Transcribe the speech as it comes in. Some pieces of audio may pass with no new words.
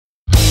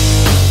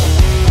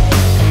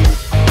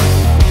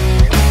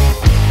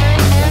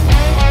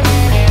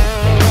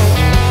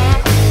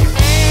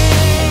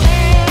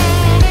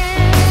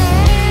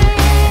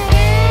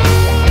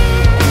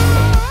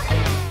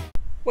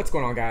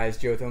on, guys?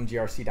 Joe with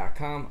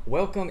OMGRC.com.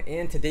 Welcome,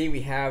 and today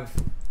we have,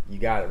 you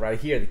got it right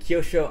here, the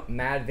Kyosho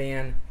Mad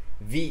Van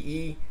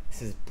VE.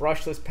 This is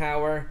brushless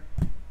power,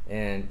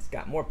 and it's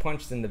got more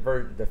punch than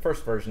the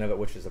first version of it,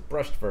 which is a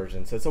brushed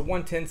version. So it's a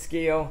 1/10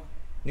 scale,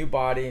 new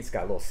body. It's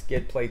got little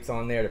skid plates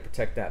on there to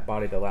protect that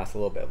body to last a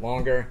little bit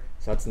longer.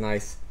 So that's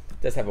nice.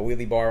 It does have a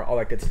wheelie bar, all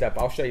that good stuff.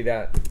 I'll show you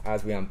that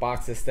as we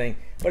unbox this thing.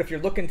 But if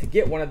you're looking to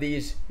get one of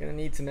these, you're gonna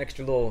need some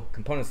extra little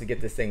components to get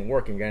this thing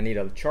working. You're gonna need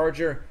a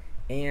charger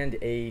and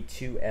a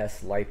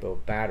 2S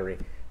LiPo battery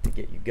to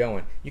get you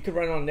going. You could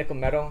run it on nickel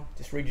metal.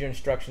 Just read your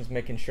instructions,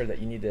 making sure that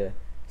you need to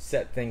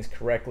set things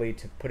correctly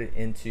to put it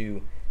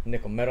into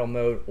nickel metal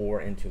mode or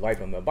into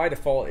LiPo mode. By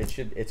default,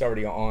 it's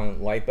already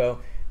on LiPo,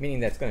 meaning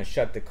that it's going to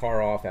shut the car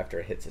off after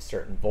it hits a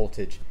certain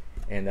voltage,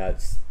 and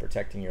it's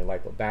protecting your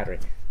LiPo battery.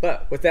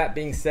 But with that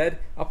being said,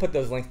 I'll put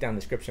those links down in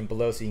the description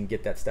below so you can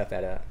get that stuff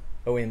at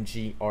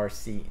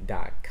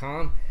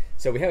OMGRC.com.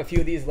 So we have a few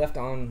of these left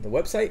on the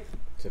website,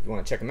 so if you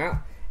want to check them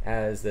out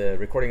as the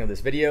recording of this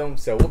video.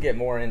 So we'll get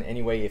more in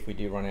anyway if we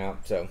do run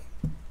out, so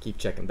keep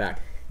checking back.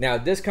 Now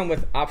it does come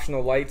with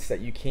optional lights that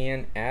you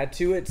can add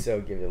to it,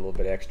 so give it a little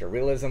bit of extra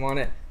realism on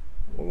it.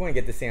 We want to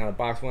get this thing out of the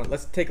box.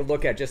 Let's take a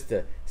look at just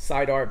the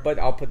side art, but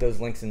I'll put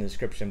those links in the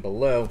description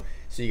below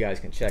so you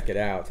guys can check it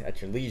out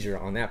at your leisure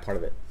on that part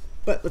of it.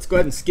 But let's go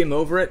ahead and skim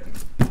over it,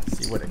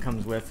 see what it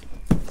comes with.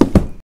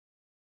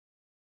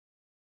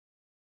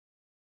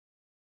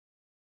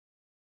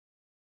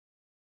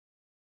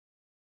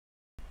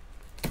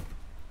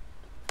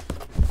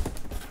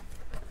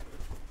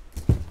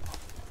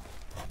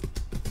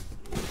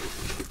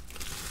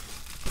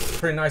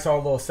 Pretty nice, all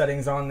the little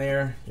settings on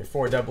there. Your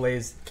 4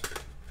 AA's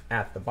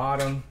at the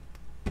bottom.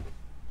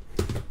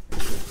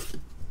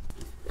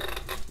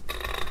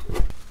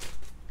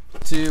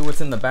 To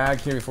what's in the bag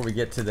here before we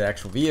get to the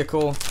actual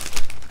vehicle.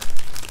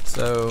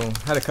 So I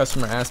had a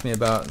customer ask me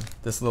about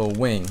this little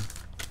wing.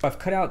 I've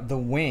cut out the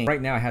wing.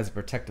 Right now it has a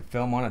protective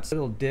film on it. So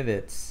little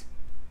divots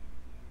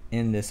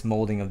in this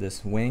molding of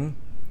this wing.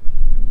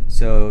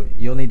 So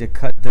you'll need to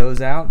cut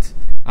those out.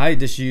 I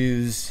just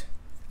use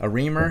a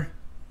reamer.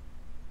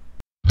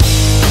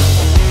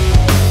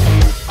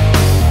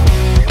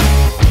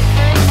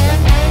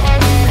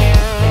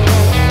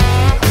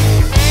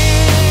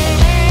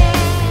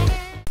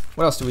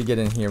 What else do we get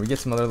in here? We get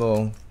some other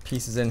little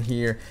pieces in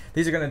here.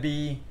 These are going to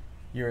be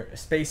your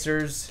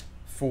spacers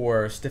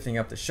for stiffening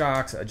up the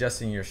shocks,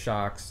 adjusting your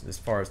shocks as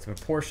far as the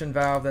proportion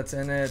valve that's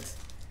in it.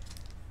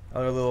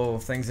 Other little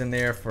things in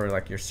there for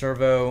like your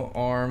servo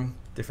arm,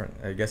 different,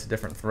 I guess a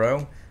different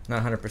throw.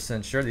 Not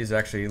 100% sure. These are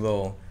actually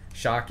little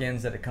shock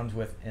ends that it comes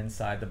with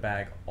inside the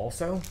bag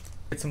also.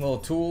 Get some little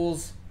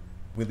tools,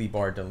 wheelie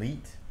bar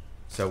delete.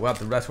 So we'll have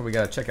the rest where we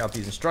got to check out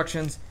these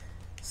instructions.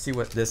 See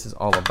what this is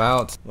all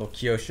about. Little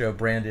Kyosho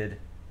branded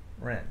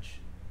wrench.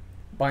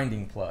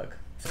 Binding plug.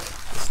 The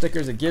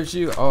stickers it gives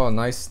you, oh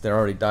nice, they're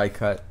already die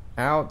cut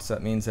out, so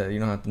that means that you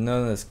don't have to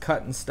know this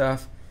cutting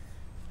stuff.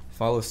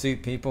 Follow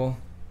suit, people.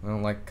 I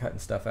don't like cutting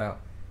stuff out.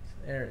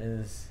 So there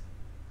is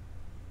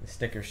the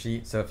sticker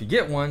sheet. So if you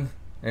get one,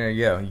 there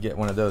you go, you get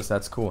one of those.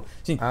 That's cool.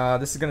 See,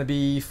 this is going to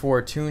be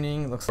for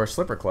tuning, looks for a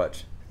slipper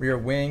clutch. Rear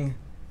wing,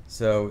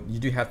 so you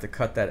do have to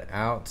cut that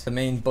out. The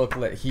main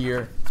booklet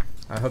here,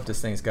 I hope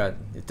this thing's got,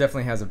 it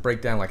definitely has a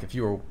breakdown like if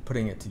you were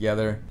putting it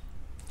together.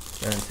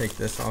 Go ahead and take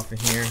this off of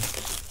here.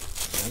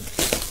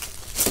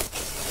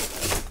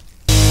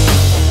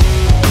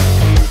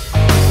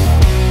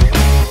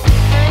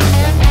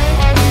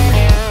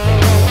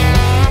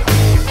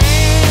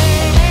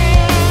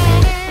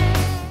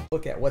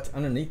 Look at what's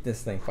underneath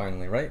this thing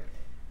finally, right?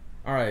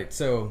 All right,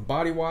 so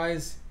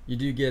body-wise, you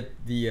do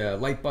get the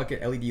light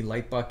bucket, LED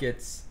light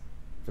buckets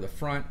for the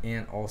front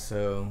and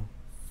also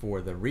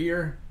for the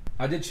rear.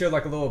 I did show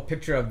like a little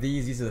picture of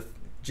these. These are the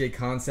J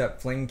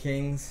Concept Fling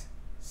Kings.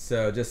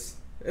 So just,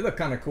 they look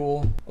kind of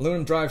cool.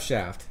 Aluminum drive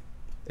shaft.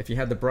 If you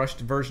had the brushed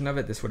version of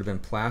it, this would have been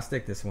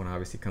plastic. This one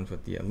obviously comes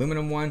with the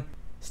aluminum one.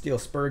 Steel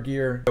spur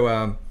gear.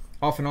 So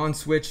off and on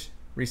switch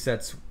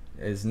resets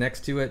is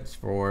next to it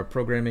for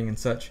programming and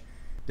such.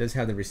 It does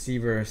have the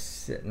receiver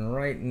sitting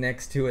right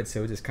next to it,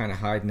 so just kind of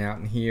hiding out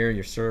in here.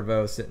 Your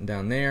servo sitting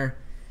down there.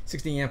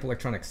 60 amp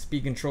electronic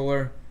speed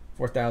controller.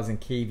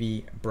 4000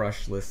 kV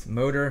brushless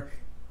motor.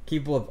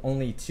 Capable of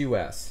only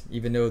 2S,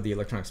 even though the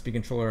electronic speed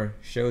controller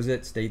shows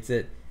it, states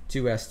it,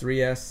 2S,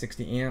 3S,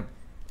 60 amp.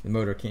 The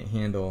motor can't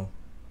handle,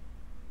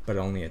 but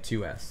only a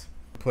 2S.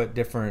 Put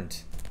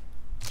different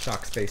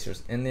shock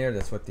spacers in there.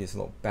 That's what this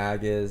little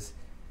bag is.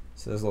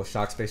 So those little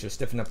shock spacers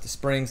stiffen up the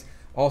springs.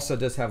 Also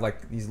does have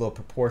like these little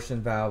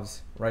proportion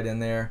valves right in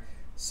there.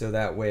 So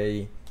that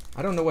way,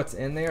 I don't know what's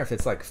in there, if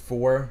it's like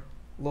 4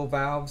 little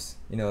valves,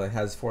 you know, it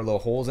has 4 little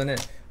holes in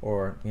it,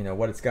 or you know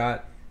what it's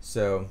got.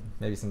 So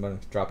maybe somebody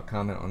can drop a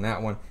comment on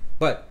that one.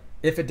 But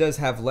if it does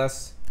have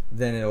less,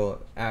 then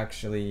it'll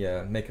actually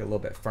make it a little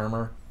bit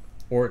firmer.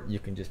 Or you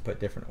can just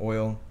put different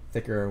oil,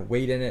 thicker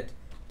weight in it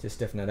to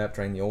stiffen it up,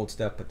 drain the old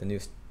stuff, put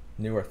the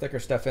newer, thicker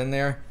stuff in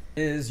there.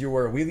 Is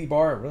your wheelie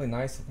bar, really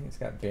nice. I think it's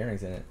got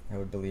bearings in it, I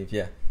would believe.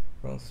 Yeah,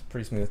 well, it's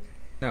pretty smooth.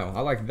 No,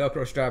 I like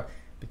Velcro strap.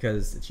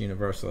 because it's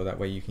universal. That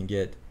way you can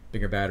get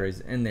bigger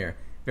batteries in there.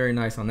 Very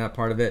nice on that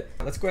part of it.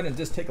 Let's go ahead and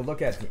just take a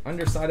look at the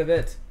underside of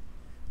it.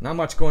 Not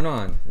much going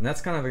on, and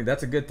that's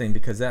that's a good thing,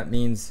 because that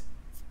means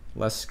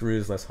less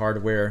screws, less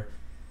hardware,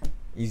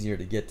 easier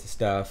to get to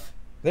stuff.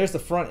 There's the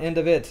front end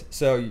of it,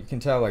 so you can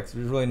tell like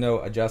there's really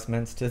no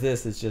adjustments to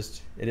this. It's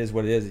just, it is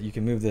what it is. You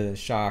can move the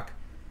shock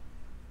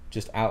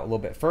just out a little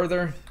bit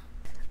further.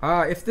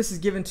 If this is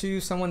given to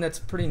someone that's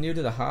pretty new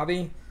to the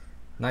hobby,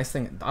 nice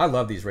thing, I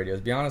love these radios.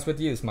 To be honest with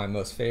you, it's my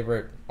most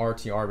favorite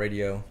RTR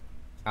radio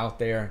out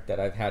there that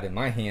I've had in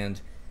my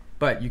hand.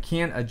 But you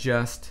can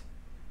adjust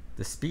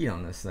the speed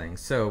on this thing.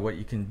 So what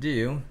you can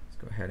do, let's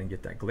go ahead and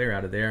get that glare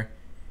out of there,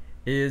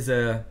 is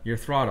your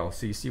throttle.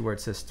 So you see where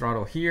it says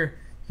throttle here,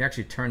 you can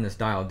actually turn this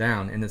dial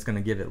down and it's going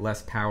to give it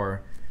less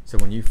power. So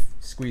when you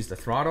squeeze the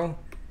throttle,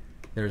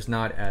 there's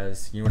not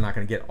as, you're not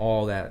going to get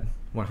all that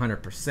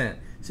 100%.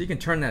 So you can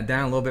turn that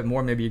down a little bit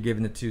more. Maybe you're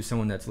giving it to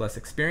someone that's less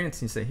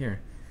experienced and you say, here,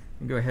 you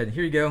can go ahead,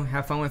 here you go,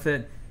 have fun with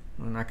it.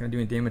 I'm not going to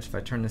do any damage if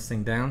I turn this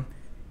thing down,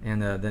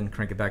 and then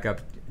crank it back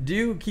up.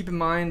 Do keep in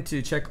mind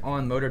to check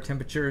on motor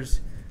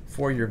temperatures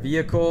for your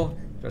vehicle,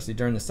 especially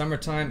during the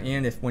summertime,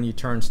 and if when you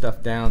turn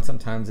stuff down,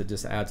 sometimes it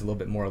just adds a little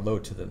bit more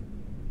load to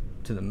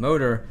the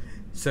motor.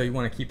 So you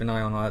want to keep an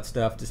eye on all that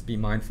stuff. Just be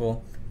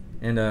mindful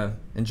and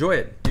enjoy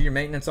it. Do your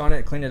maintenance on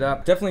it, clean it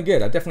up. Definitely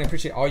good. I definitely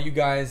appreciate all you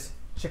guys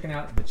checking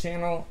out the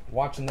channel,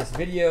 watching this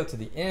video to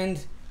the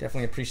end.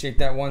 Definitely appreciate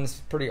that one. It's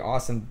a pretty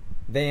awesome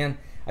van.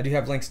 I do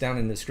have links down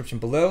in the description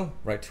below,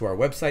 right to our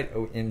website,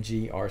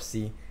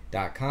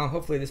 OMGRC.com.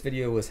 Hopefully this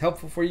video was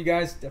helpful for you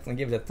guys. Definitely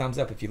give it a thumbs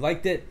up if you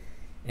liked it.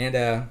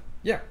 And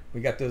yeah,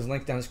 we got those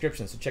links down in the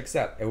description, so check us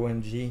out,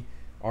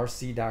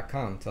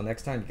 OMGRC.com. Until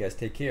next time, you guys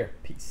take care.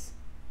 Peace.